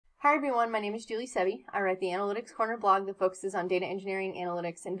Hi everyone, my name is Julie Sebi. I write the Analytics Corner blog that focuses on data engineering,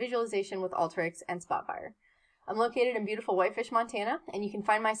 analytics, and visualization with Alteryx and Spotfire. I'm located in beautiful Whitefish, Montana, and you can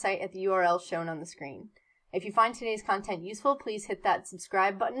find my site at the URL shown on the screen. If you find today's content useful, please hit that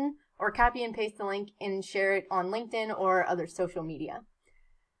subscribe button or copy and paste the link and share it on LinkedIn or other social media.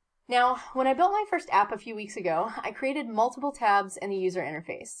 Now, when I built my first app a few weeks ago, I created multiple tabs in the user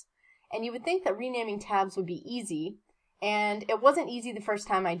interface. And you would think that renaming tabs would be easy, and it wasn't easy the first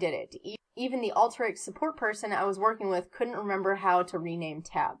time I did it. Even the Alteryx support person I was working with couldn't remember how to rename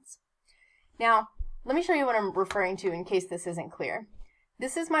tabs. Now, let me show you what I'm referring to in case this isn't clear.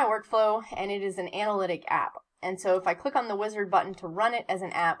 This is my workflow, and it is an analytic app. And so if I click on the wizard button to run it as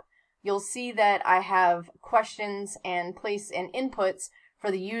an app, you'll see that I have questions and place and inputs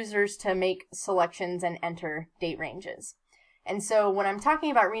for the users to make selections and enter date ranges. And so when I'm talking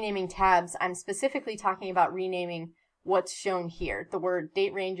about renaming tabs, I'm specifically talking about renaming what's shown here, the word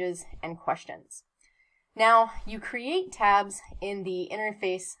date ranges and questions. Now, you create tabs in the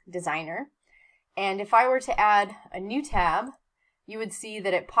interface designer, and if I were to add a new tab, you would see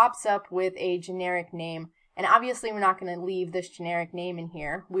that it pops up with a generic name, and obviously we're not going to leave this generic name in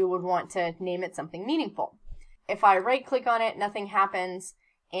here. We would want to name it something meaningful. If I right click on it, nothing happens,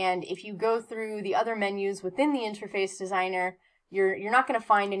 and if you go through the other menus within the interface designer, you're not going to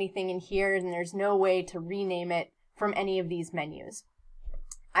find anything in here, and there's no way to rename it from any of these menus.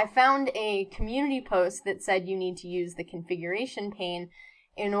 I found a community post that said you need to use the configuration pane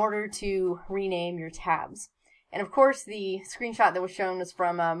in order to rename your tabs. And of course the screenshot that was shown was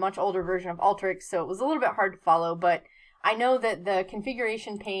from a much older version of Alteryx, so it was a little bit hard to follow, but I know that the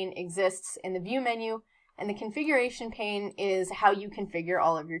configuration pane exists in the view menu, and the configuration pane is how you configure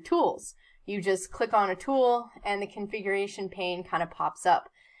all of your tools. You just click on a tool and the configuration pane kind of pops up.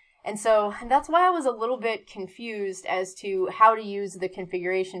 And so that's why I was a little bit confused as to how to use the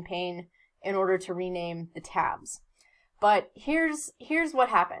configuration pane in order to rename the tabs. But here's what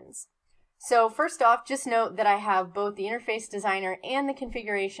happens. So first off, just note that I have both the interface designer and the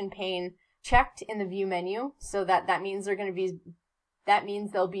configuration pane checked in the view menu, so that means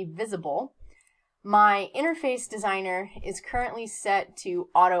they'll be visible. My interface designer is currently set to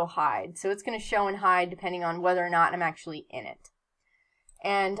auto hide, so it's going to show and hide depending on whether or not I'm actually in it.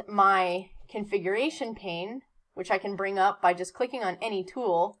 And my configuration pane, which I can bring up by just clicking on any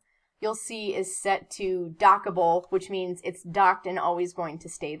tool, you'll see is set to dockable, which means it's docked and always going to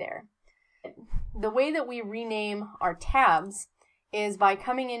stay there. The way that we rename our tabs is by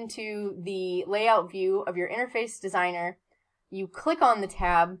coming into the layout view of your interface designer, you click on the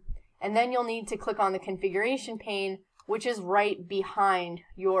tab, and then you'll need to click on the configuration pane, which is right behind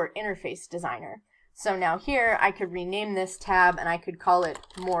your interface designer. So now here I could rename this tab and I could call it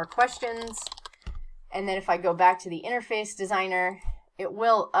More Questions. And then if I go back to the interface designer, it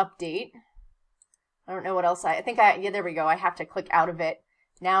will update. I don't know what else yeah, there we go. I have to click out of it.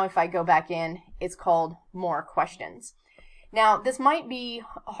 Now if I go back in, it's called More Questions. Now this might be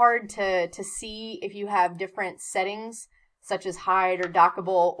hard to see if you have different settings such as hide or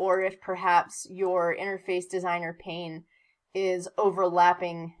dockable, or if perhaps your interface designer pane is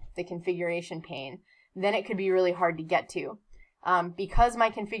overlapping the configuration pane. Then it could be really hard to get to. Because my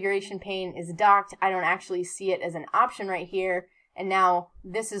configuration pane is docked, I don't actually see it as an option right here, and now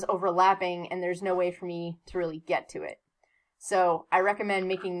this is overlapping and there's no way for me to really get to it. So I recommend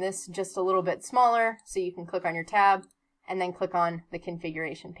making this just a little bit smaller so you can click on your tab and then click on the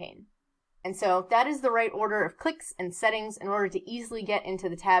configuration pane. And so that is the right order of clicks and settings in order to easily get into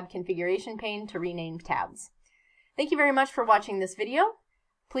the tab configuration pane to rename tabs. Thank you very much for watching this video.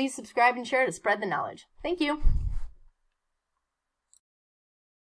 Please subscribe and share to spread the knowledge. Thank you.